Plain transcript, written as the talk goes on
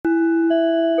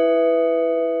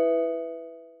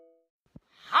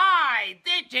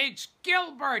it's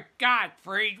Gilbert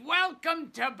Gottfried.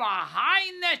 Welcome to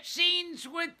Behind the Scenes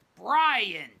with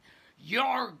Brian,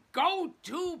 your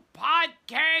go-to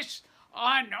podcast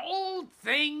on all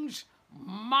things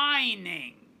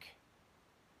mining.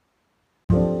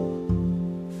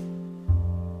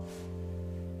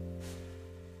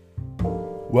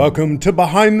 Welcome to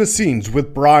Behind the Scenes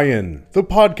with Brian, the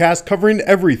podcast covering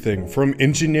everything from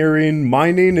engineering,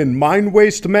 mining, and mine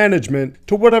waste management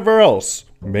to whatever else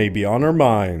may be on our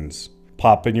minds.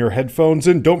 Pop in your headphones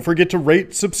and don't forget to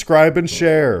rate, subscribe, and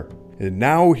share. And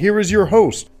now, here is your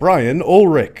host, Brian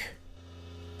Ulrich.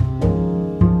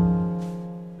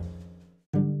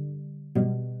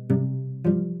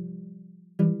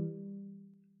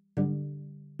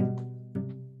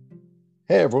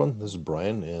 Hey everyone, this is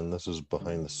Brian, and this is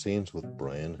Behind the Scenes with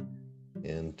Brian.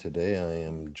 And today I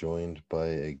am joined by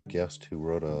a guest who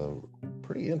wrote a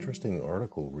pretty interesting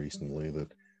article recently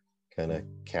that kind of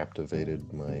captured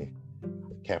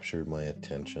my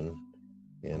attention.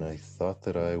 And I thought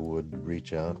that I would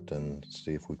reach out and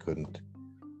see if we couldn't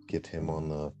get him on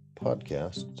the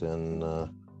podcast. And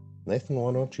Nathan,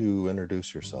 why don't you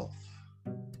introduce yourself?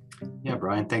 Yeah,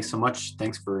 Brian, thanks so much.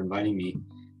 Thanks for inviting me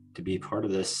to be part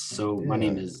of this. So my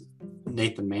name is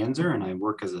Nathan Manzer, and I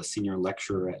work as a senior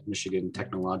lecturer at Michigan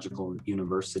Technological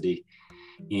University.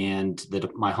 And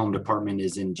my home department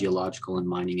is in geological and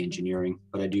mining engineering,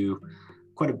 but I do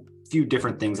quite a few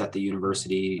different things at the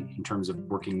university in terms of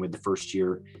working with the first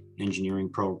year engineering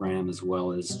program, as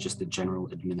well as just the general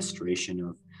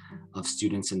administration of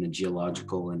students in the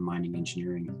geological and mining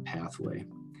engineering pathway.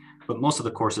 But most of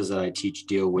the courses that I teach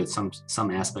deal with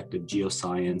some aspect of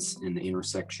geoscience and the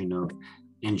intersection of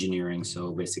engineering.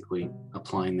 So basically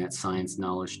applying that science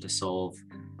knowledge to solve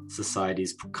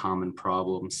society's common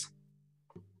problems.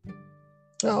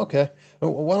 Oh, okay.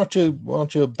 Why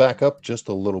don't you back up just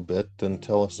a little bit and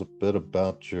tell us a bit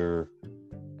about your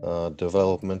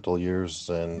developmental years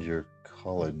and your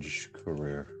college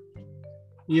career?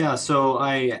 Yeah, so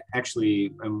I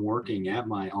actually am working at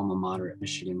my alma mater at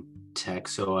Michigan Tech.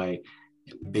 So I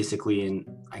basically,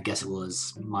 I guess it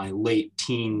was my late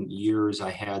teen years, I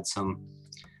had some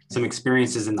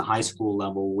experiences in the high school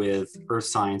level with earth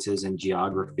sciences and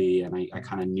geography, and I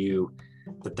kind of knew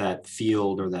that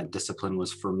field or that discipline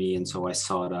was for me, and so I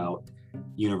sought out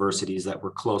universities that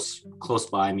were close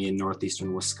by me in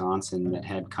northeastern Wisconsin that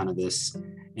had kind of this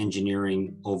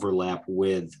engineering overlap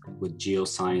with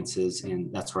geosciences,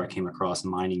 and that's where I came across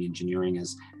mining engineering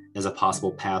as a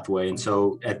possible pathway. And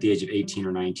so at the age of 18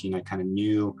 or 19, I kind of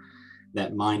knew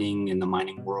that mining and the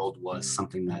mining world was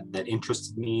something that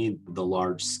interested me. The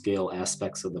large scale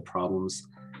aspects of the problems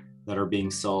that are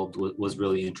being solved was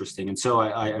really interesting. And so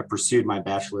I pursued my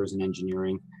bachelor's in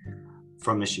engineering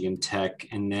from Michigan Tech.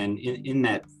 And then in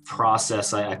that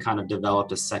process, I kind of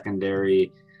developed a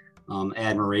secondary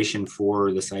admiration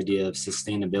for this idea of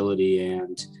sustainability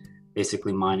and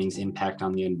basically mining's impact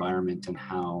on the environment and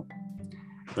how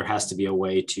there has to be a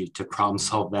way to problem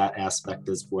solve that aspect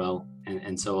as well.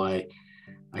 And so I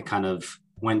kind of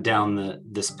went down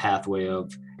this pathway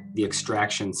of the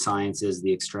extraction sciences,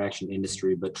 the extraction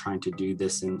industry, but trying to do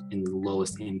this in the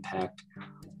lowest impact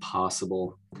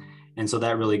possible. And so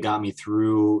that really got me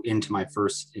through into my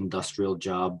first industrial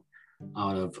job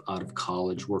out of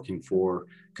college, working for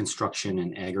construction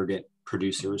and aggregate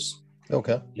producers.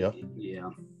 Okay, yeah. Yeah.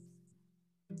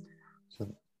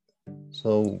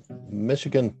 So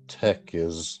Michigan Tech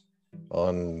is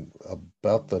on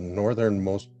about the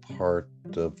northernmost part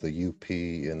of the UP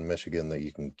in Michigan that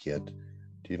you can get.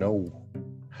 Do you know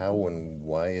how and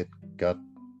why it got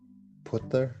put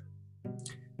there?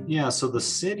 Yeah, so the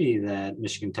city that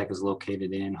Michigan Tech is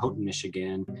located in, Houghton,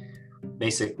 Michigan,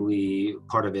 basically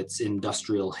part of its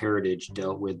industrial heritage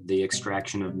dealt with the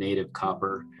extraction of native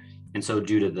copper. And so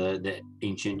due to the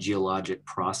ancient geologic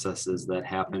processes that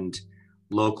happened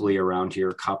locally around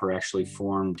here, copper actually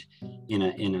formed in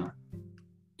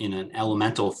an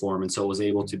elemental form, and so it was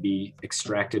able to be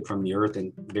extracted from the earth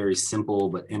in very simple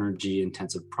but energy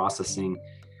intensive processing.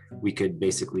 We could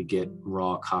basically get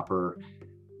raw copper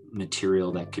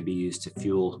material that could be used to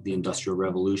fuel the Industrial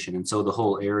Revolution. And so the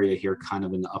whole area here, kind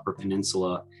of in the Upper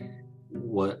Peninsula,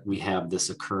 what we have this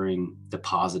occurring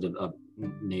deposit of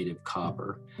native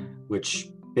copper, which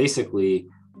basically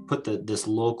put this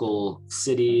local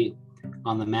city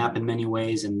on the map in many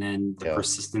ways, and then the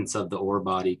persistence of the ore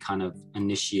body kind of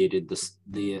initiated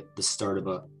the start of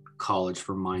a college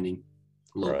for mining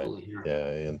locally here.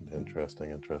 Yeah,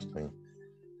 interesting.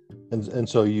 And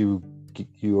so you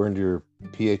earned your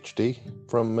PhD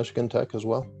from Michigan Tech as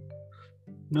well?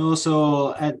 No,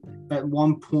 so at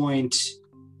one point,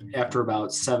 after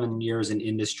about 7 years in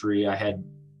industry, I had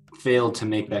failed to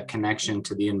make that connection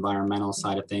to the environmental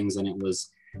side of things, and it was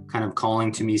kind of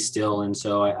calling to me still. And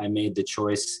so I made the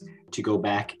choice to go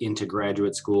back into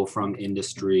graduate school from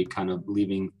industry, kind of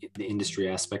leaving the industry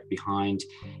aspect behind.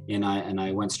 And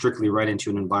I went strictly right into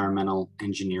an environmental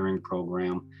engineering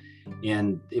program.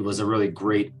 And it was a really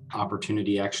great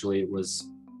opportunity. Actually, it was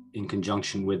in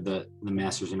conjunction with the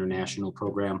Masters International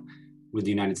program with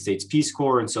the United States Peace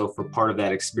Corps. And so for part of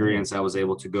that experience, I was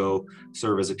able to go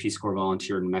serve as a Peace Corps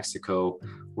volunteer in Mexico,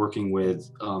 working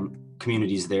with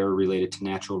communities there related to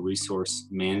natural resource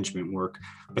management work.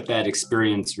 But that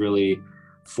experience really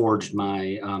forged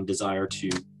my desire to,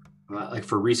 like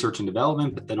for research and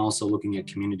development, but then also looking at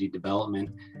community development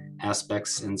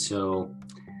aspects. And so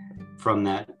from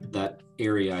that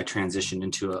area, I transitioned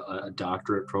into a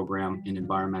doctorate program in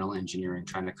environmental engineering,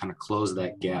 trying to kind of close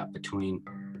that gap between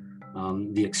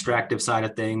the extractive side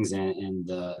of things and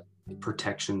the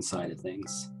protection side of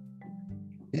things.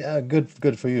 Yeah,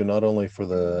 good for you. Not only for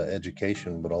the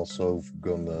education, but also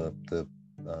going the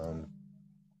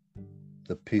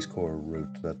Peace Corps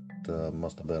route. That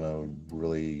must have been a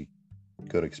really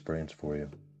good experience for you.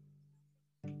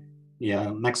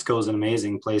 Yeah, Mexico is an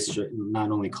amazing place,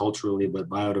 not only culturally, but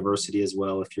biodiversity as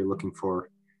well. If you're looking for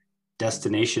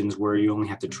destinations where you only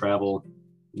have to travel,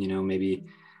 maybe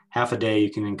half a day, you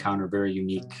can encounter very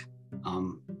unique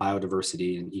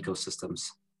biodiversity and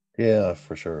ecosystems. Yeah,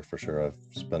 for sure. I've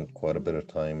spent quite a bit of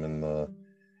time in the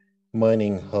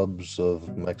mining hubs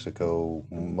of Mexico,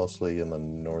 mostly in the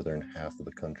northern half of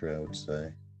the country, I would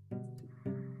say.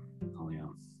 Oh,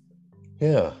 yeah.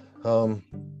 Yeah.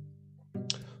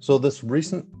 So this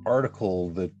recent article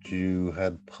that you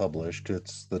had published,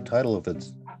 the title of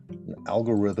it's an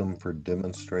algorithm for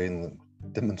demonstrating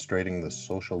the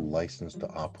social license to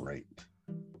operate.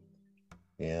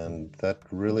 And that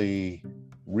really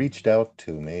reached out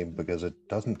to me because it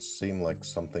doesn't seem like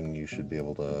something you should be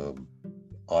able to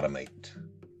automate.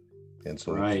 And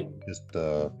so Right.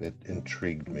 it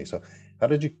intrigued me. So how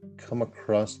did you come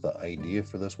across the idea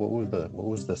for this? What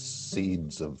was the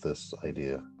seeds of this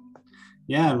idea?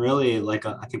 Yeah, and really,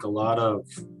 I think a lot of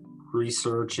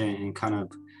research and kind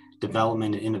of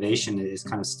development and innovation is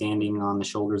kind of standing on the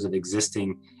shoulders of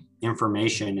existing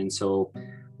information. And so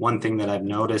one thing that I've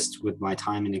noticed with my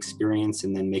time and experience,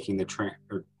 and then making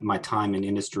my time in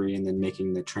industry and then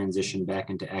making the transition back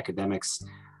into academics,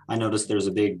 I noticed there's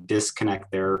a big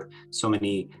disconnect there. So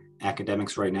many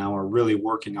academics right now are really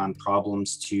working on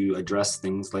problems to address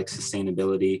things like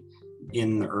sustainability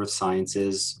in the earth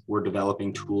sciences. We're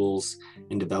developing tools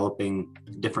and developing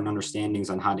different understandings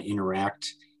on how to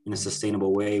interact in a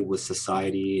sustainable way with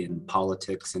society and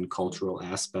politics and cultural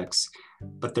aspects.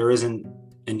 But there isn't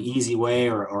an easy way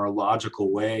or a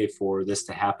logical way for this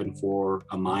to happen for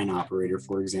a mine operator,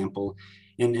 for example.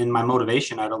 And my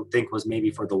motivation, I don't think, was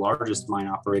maybe for the largest mine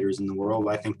operators in the world.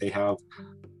 I think they have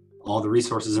all the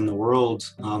resources in the world,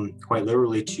 quite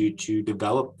literally, to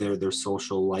develop their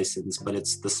social license. But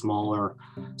it's the smaller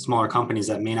companies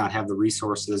that may not have the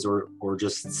resources or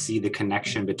just see the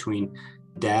connection between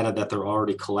data that they're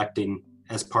already collecting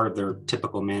as part of their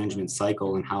typical management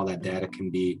cycle and how that data can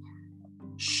be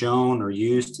shown or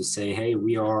used to say, hey,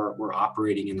 we're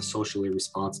operating in a socially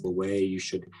responsible way. You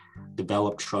should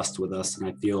develop trust with us. And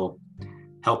I feel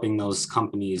helping those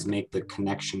companies make the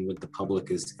connection with the public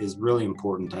is really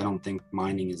important. I don't think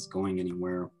mining is going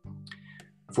anywhere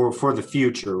for the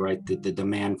future, right? The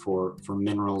demand for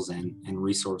minerals and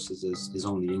resources is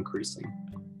only increasing.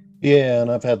 Yeah,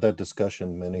 and I've had that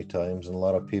discussion many times, and a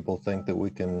lot of people think that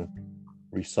we can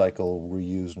recycle,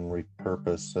 reuse, and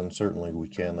repurpose, and certainly we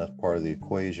can. That's part of the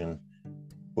equation.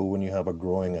 But when you have a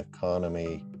growing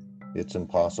economy, it's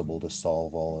impossible to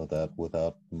solve all of that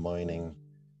without mining.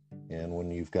 And when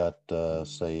you've got,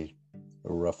 say,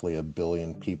 roughly 1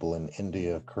 billion people in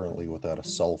India currently without a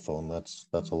cell phone, that's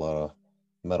a lot of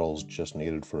metals just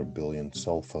needed for 1 billion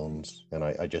cell phones. And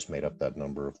I just made up that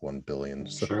number of 1 billion.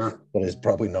 So, sure. But it's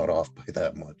probably not off by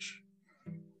that much.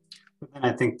 And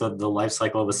I think the life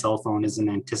cycle of a cell phone isn't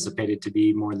anticipated to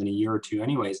be more than a year or two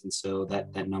anyways. And so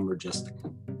that number just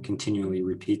continually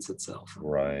repeats itself.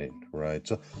 Right.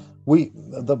 So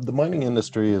the mining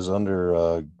industry is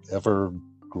under ever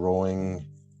growing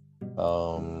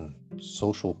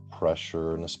social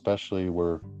pressure, and especially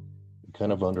we're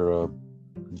kind of under a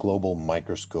global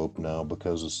microscope now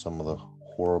because of some of the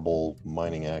horrible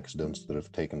mining accidents that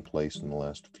have taken place in the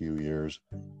last few years.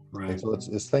 Right. And so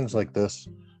it's things like this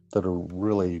that are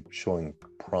really showing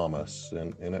promise,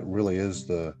 and it really is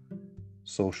the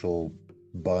social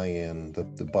buy-in,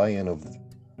 the buy-in of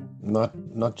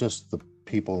not just the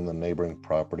people in the neighboring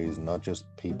properties, not just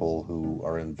people who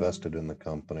are invested in the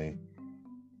company,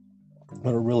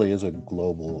 But it really is a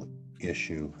global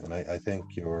issue, and I think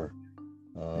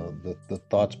the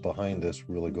thoughts behind this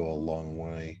really go a long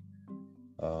way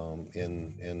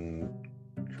in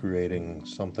creating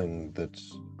something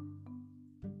that's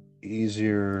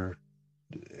easier.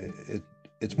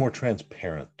 It's more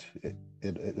transparent.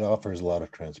 It offers a lot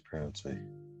of transparency.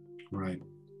 Right.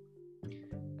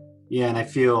 Yeah, and I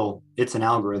feel it's an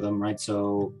algorithm, right?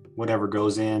 So whatever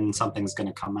goes in, something's going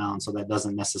to come out. So that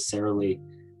doesn't necessarily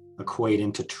equate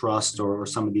into trust or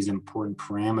some of these important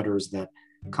parameters that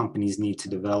companies need to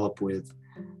develop with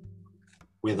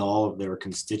all of their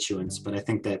constituents. But I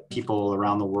think that people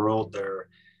around the world, they're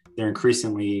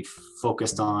increasingly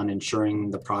focused on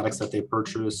ensuring the products that they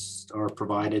purchase are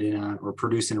provided or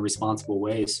produced in a responsible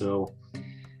way. So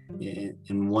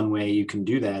in one way you can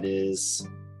do that is,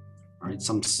 right,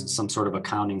 some sort of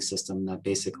accounting system that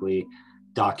basically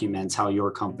documents how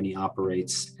your company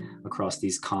operates across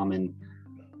these common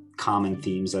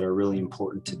themes that are really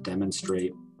important to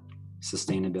demonstrate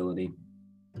sustainability.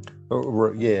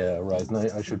 Yeah, right. And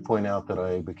I should point out that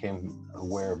I became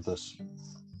aware of this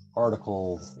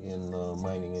article in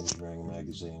Mining Engineering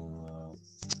magazine,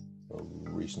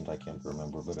 recent, I can't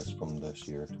remember, but it's from this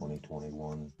year,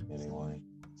 2021 anyway.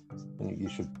 And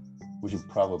we should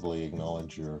probably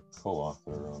acknowledge your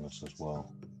co-author on this as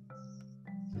well.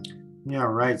 Yeah,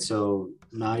 right. So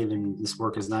this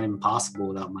work is not even possible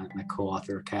without my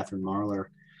co-author, Catherine Marlar,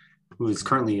 who is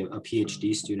currently a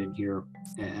PhD student here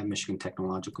at Michigan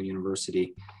Technological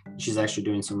University. She's actually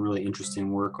doing some really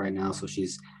interesting work right now. So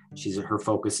her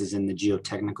focus is in the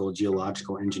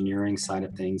geological engineering side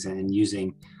of things, and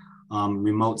using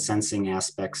remote sensing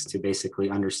aspects to basically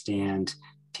understand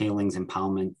tailings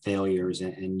impoundment failures,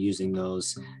 and using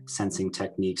those sensing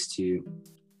techniques to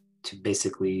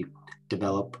basically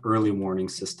develop early warning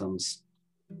systems.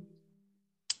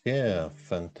 Yeah,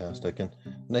 fantastic. And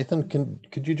Nathan,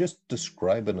 could you just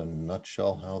describe in a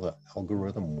nutshell how the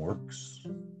algorithm works?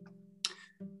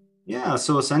 Yeah,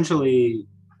 so essentially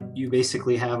you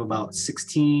basically have about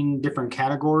 16 different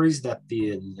categories that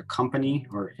the company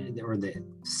or the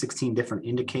 16 different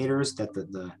indicators that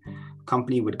the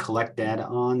company would collect data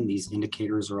on. These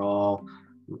indicators are all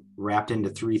wrapped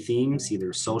into 3 themes,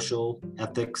 either social,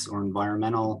 ethics, or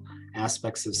environmental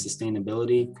aspects of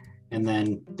sustainability. And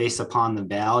then based upon the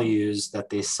values that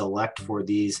they select for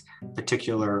these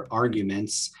particular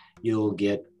arguments, you'll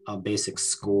get a basic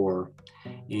score.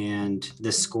 And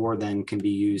this score then can be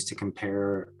used to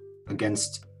compare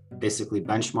against basically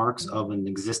benchmarks of an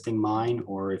existing mine,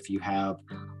 or if you have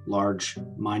large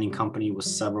mining company with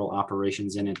several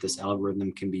operations in it, this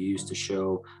algorithm can be used to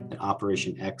show that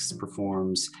operation X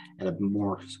performs at a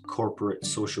more corporate,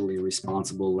 socially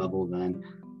responsible level than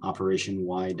operation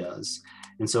Y does.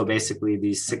 And so basically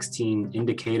these 16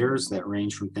 indicators that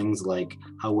range from things like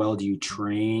how well do you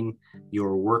train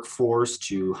your workforce,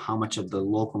 to how much of the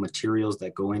local materials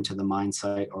that go into the mine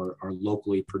site are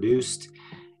locally produced,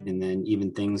 and then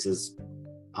even things as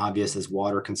obvious as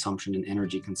water consumption and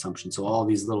energy consumption. So all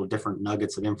these little different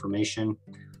nuggets of information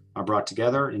are brought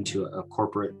together into a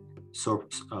corporate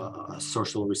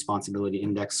social responsibility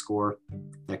index score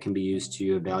that can be used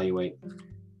to evaluate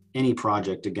any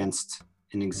project against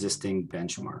an existing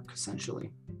benchmark,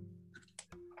 essentially.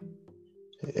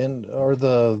 And are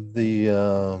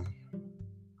the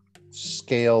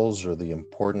scales or the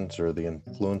importance or the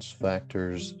influence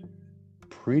factors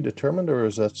predetermined, or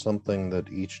is that something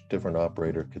that each different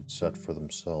operator could set for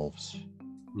themselves?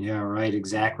 Yeah, right,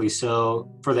 exactly. So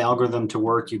for the algorithm to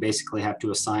work, you basically have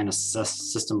to assign a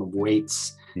system of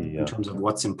weights in terms of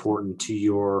what's important to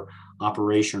your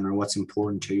operation or what's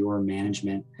important to your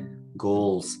management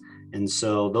goals. And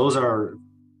so those are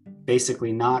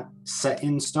basically not set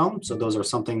in stone. So those are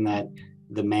something that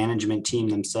the management team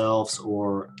themselves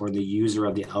or the user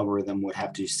of the algorithm would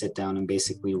have to sit down and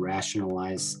basically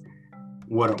rationalize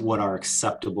what are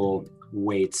acceptable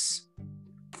weights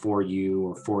for you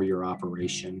or for your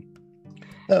operation.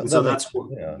 That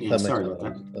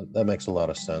makes a lot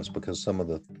of sense, because some of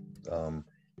the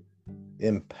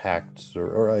impacts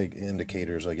or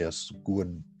indicators, I guess,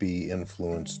 would be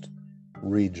influenced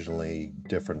regionally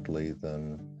differently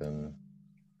than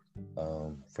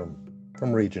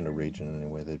from region to region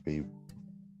anyway. They'd be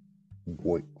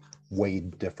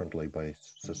weighed differently by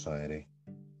society.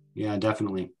 Yeah,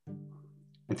 definitely.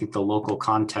 I think the local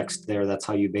context there, that's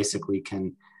how you basically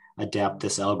can adapt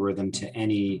this algorithm to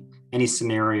any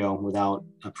scenario without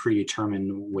a predetermined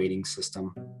weighting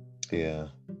system. Yeah.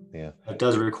 It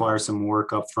does require some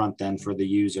work up front then for the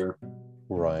user.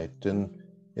 Right. And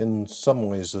in some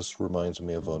ways, this reminds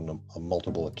me of a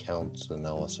multiple accounts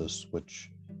analysis,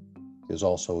 which is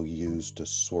also used to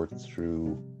sort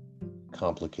through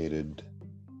complicated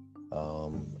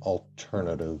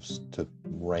alternatives to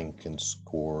rank and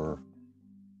score,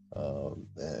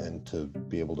 and to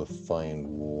be able to find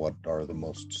what are the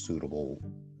most suitable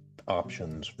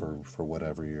options for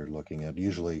whatever you're looking at.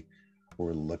 Usually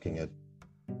we're looking at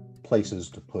places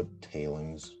to put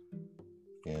tailings,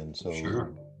 and so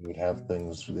Sure. we'd have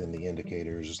things in the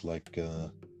indicators like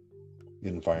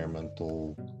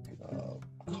environmental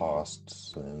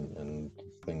costs and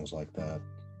things like that.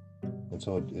 And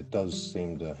so it does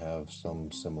seem to have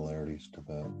some similarities to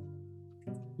that.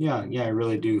 Yeah, I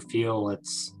really do feel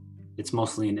it's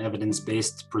mostly an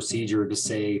evidence-based procedure to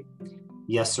say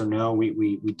yes or no.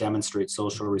 We demonstrate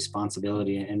social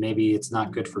responsibility, and maybe it's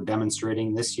not good for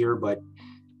demonstrating this year, but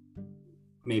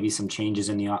maybe some changes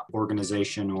in the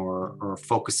organization or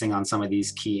focusing on some of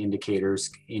these key indicators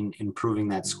in improving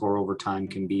that score over time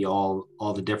can be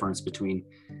all the difference between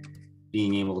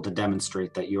being able to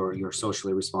demonstrate that you're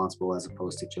socially responsible as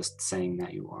opposed to just saying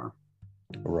that you are.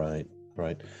 Right.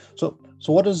 So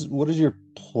what is your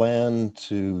plan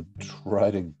to try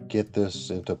to get this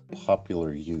into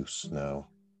popular use now?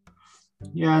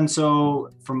 Yeah, and so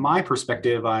from my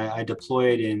perspective, I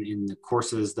deploy it in the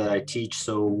courses that I teach.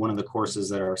 So one of the courses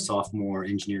that our sophomore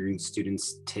engineering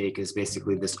students take is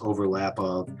basically this overlap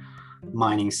of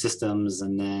mining systems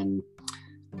and then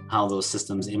how those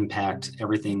systems impact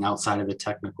everything outside of the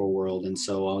technical world. And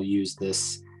so I'll use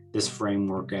this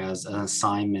framework as an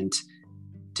assignment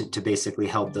to basically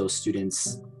help those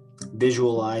students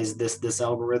visualize this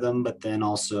algorithm, but then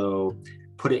also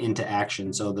put it into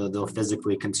action. So they'll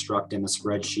physically construct in a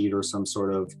spreadsheet or some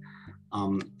sort of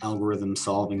problem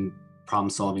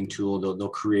solving tool. They'll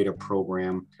create a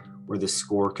program where the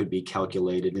score could be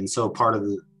calculated. And so part of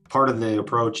the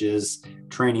approach is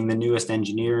training the newest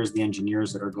engineers, the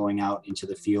engineers that are going out into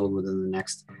the field within the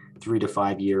next 3 to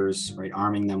 5 years, right?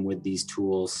 Arming them with these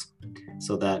tools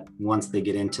so that once they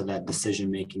get into that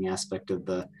decision-making aspect of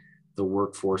the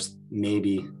workforce,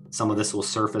 maybe some of this will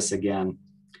surface again.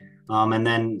 And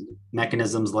then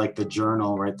mechanisms like the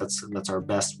journal, right? That's our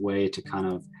best way to kind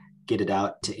of get it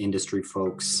out to industry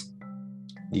folks.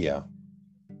 Yeah.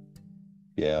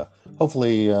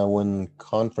 Hopefully, when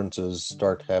conferences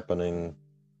start happening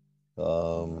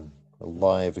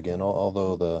live again,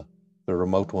 although the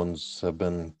remote ones have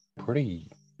been pretty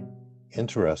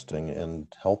interesting and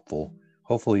helpful,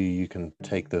 hopefully you can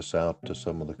take this out to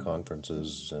some of the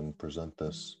conferences and present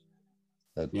this.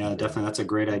 Yeah, definitely. That's a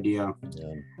great idea.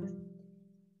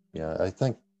 Yeah, I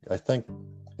think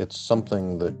it's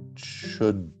something that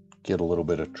should get a little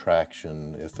bit of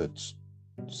traction if it's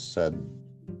said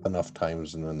enough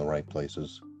times and in the right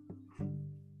places.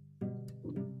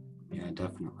 Yeah,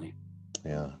 definitely.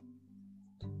 Yeah.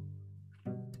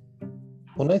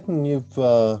 Well, Nathan, you've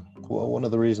one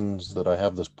of the reasons that I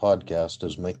have this podcast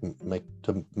is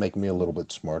make me a little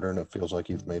bit smarter, and it feels like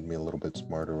you've made me a little bit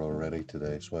smarter already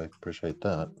today. So I appreciate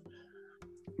that.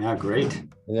 Yeah, great.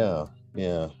 Yeah,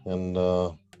 and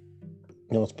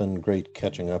it's been great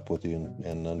catching up with you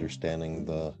and understanding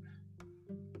the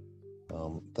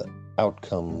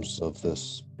outcomes of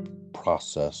this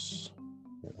process.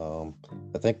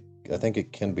 I think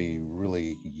it can be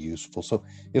really useful. So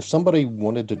if somebody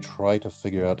wanted to try to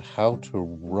figure out how to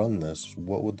run this,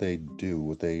 what would they do?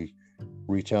 Would they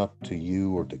reach out to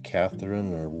you or to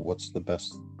Catherine, or what's the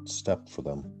best step for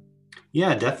them?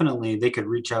 Yeah, definitely. They could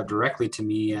reach out directly to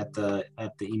me at the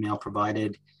email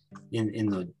provided in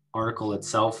the article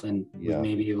itself, and we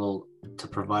may be able to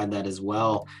provide that as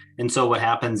well. And so what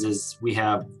happens is we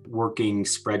have working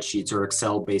spreadsheets or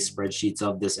Excel-based spreadsheets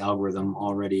of this algorithm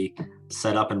already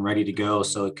set up and ready to go.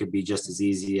 So it could be just as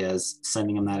easy as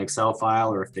sending them that Excel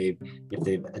file, or if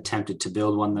they've attempted to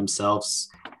build one themselves.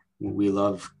 We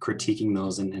love critiquing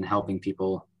those and helping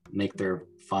people make their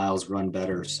files run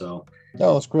better. So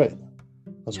that's great.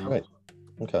 That's great.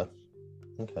 Okay.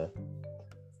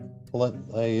 Well,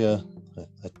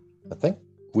 I think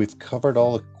we've covered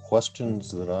all the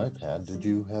questions that I've had. Did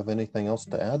you have anything else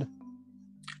to add?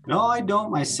 No, I don't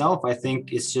myself. I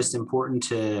think it's just important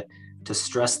to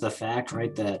stress the fact,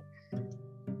 right, that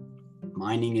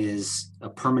mining is a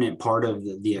permanent part of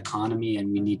the economy,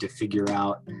 and we need to figure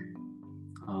out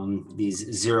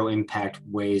these zero impact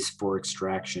ways for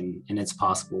extraction, and it's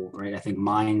possible, right? I think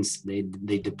mines, they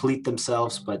deplete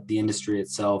themselves, but the industry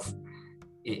itself,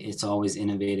 it's always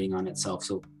innovating on itself.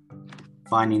 So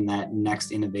finding that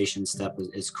next innovation step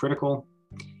is critical,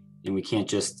 and we can't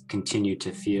just continue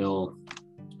to feel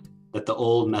that the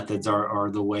old methods are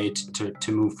the way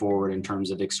to move forward in terms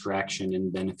of extraction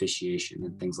and beneficiation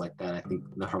and things like that. I think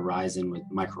the horizon with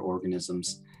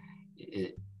microorganisms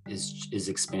is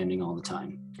expanding all the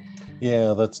time.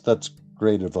 Yeah, that's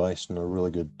great advice and a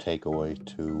really good takeaway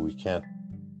too. We can't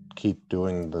keep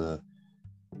doing the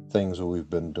things that we've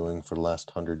been doing for the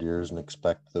last 100 years and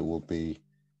expect that we'll be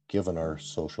given our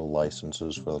social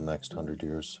licenses for the next 100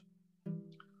 years.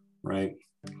 Right.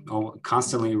 Oh,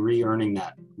 constantly re-earning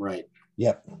that. Right.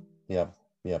 Yep.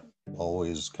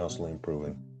 Always constantly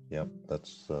improving. Yep.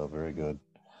 That's very good.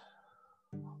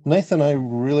 Nathan, I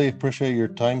really appreciate your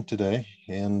time today.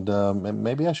 And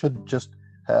maybe I should just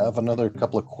have another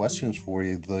couple of questions for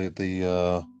you.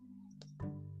 The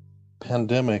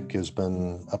pandemic has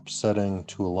been upsetting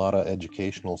to a lot of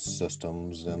educational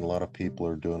systems, and a lot of people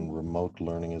are doing remote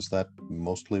learning. Is that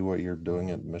mostly what you're doing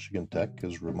at Michigan Tech,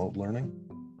 is remote learning?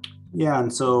 Yeah,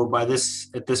 and so at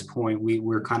this point,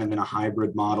 we're kind of in a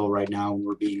hybrid model right now.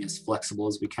 We're being as flexible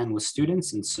as we can with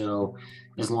students, and so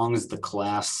as long as the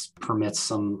class permits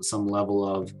some level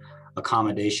of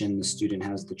accommodation, the student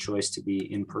has the choice to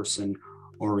be in person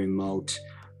or remote.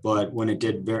 But when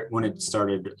it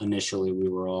started initially, we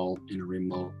were all in a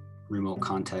remote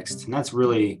context, and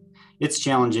it's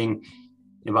challenging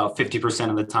about 50%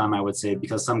 of the time, I would say,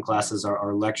 because some classes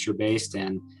are lecture based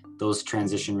and those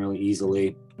transition really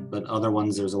easily, but other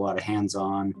ones there's a lot of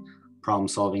hands-on problem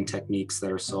solving techniques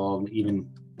that are solved. Even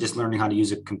just learning how to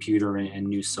use a computer and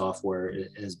new software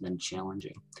has been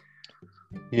challenging.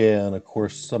 Yeah, and of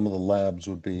course some of the labs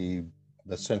would be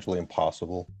essentially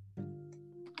impossible.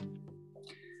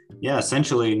 Yeah,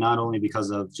 essentially, not only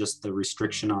because of just the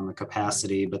restriction on the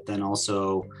capacity, but then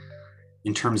also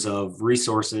in terms of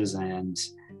resources and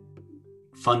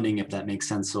funding, if that makes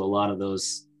sense. So a lot of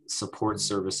those support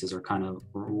services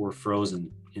were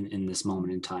frozen in this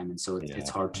moment in time. And so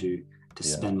it's hard to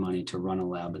spend money to run a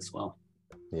lab as well.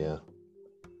 Yeah,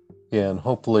 and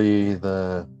hopefully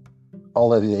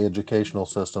all of the educational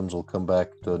systems will come back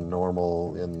to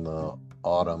normal in the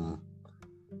autumn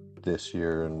this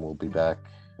year, and we'll be back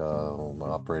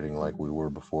operating like we were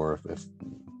before, if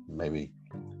maybe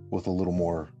with a little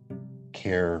more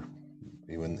care,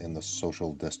 even in the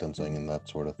social distancing and that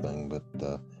sort of thing. But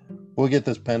we'll get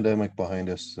this pandemic behind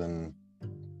us, and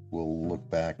we'll look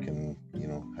back and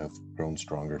have grown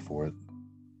stronger for it.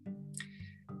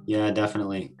 Yeah,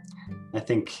 definitely. I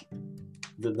think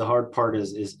the hard part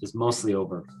is mostly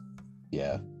over.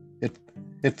 Yeah,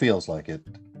 it feels like it.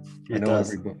 I know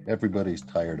does. Everybody's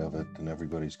tired of it, and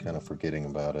everybody's kind of forgetting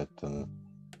about it and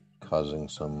causing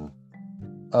some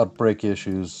outbreak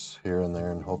issues here and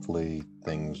there, and hopefully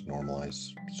things normalize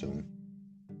soon.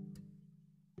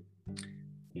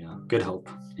 Yeah, good hope.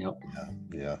 Yep.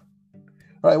 Yeah.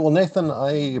 All right, well, Nathan,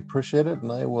 I appreciate it,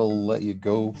 and I will let you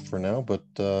go for now, but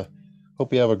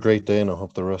hope you have a great day, and I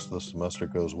hope the rest of the semester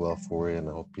goes well for you, and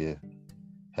I hope you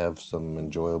have some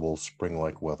enjoyable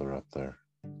spring-like weather up there.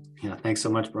 Yeah, thanks so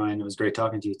much, Brian. It was great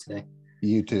talking to you today.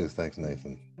 You too. Thanks,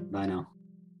 Nathan. Bye now.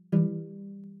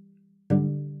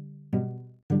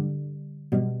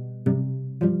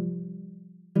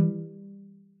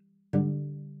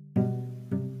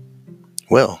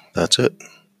 Well, that's it.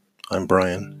 I'm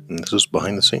Brian, and this is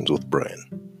Behind the Scenes with Brian.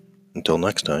 Until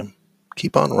next time,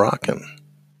 keep on rocking.